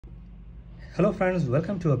Hello friends,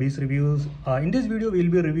 welcome to Abhi's Reviews. In this video,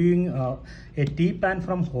 we'll be reviewing a Tpan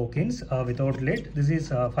from Hawkins without lid. This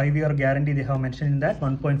is a 5-year guarantee. They have mentioned in that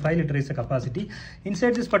 1.5 liter is the capacity.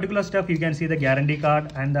 Inside this particular stuff, you can see the guarantee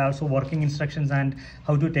card and also working instructions and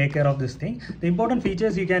how to take care of this thing. The important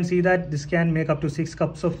features, you can see that this can make up to 6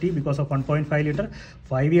 cups of tea because of 1.5 liter.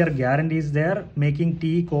 5-year guarantee is there. Making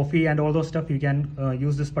tea, coffee and all those stuff, you can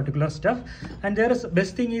use this particular stuff. And there is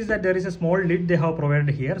best thing is that there is a small lid they have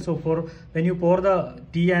provided here. So for when you pour the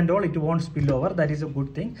tea and all, it won't spill over. That is a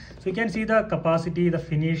good thing. So you can see the capacity, the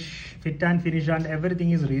finish, fit and finish, and everything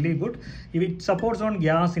is really good. If it supports on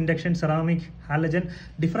gas, induction, ceramic, halogen,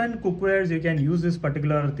 different cookwares, you can use this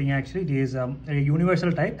particular thing. Actually, it is a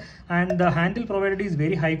universal type, and the handle provided is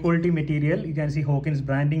very high quality material. You can see Hawkins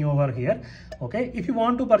branding over here. Okay, if you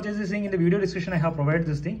want to purchase this thing, in the video description I have provided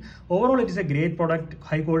this thing. Overall, it is a great product,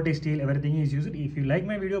 high quality steel, everything is used. If you like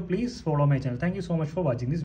my video, please follow my channel. Thank you so much for watching this.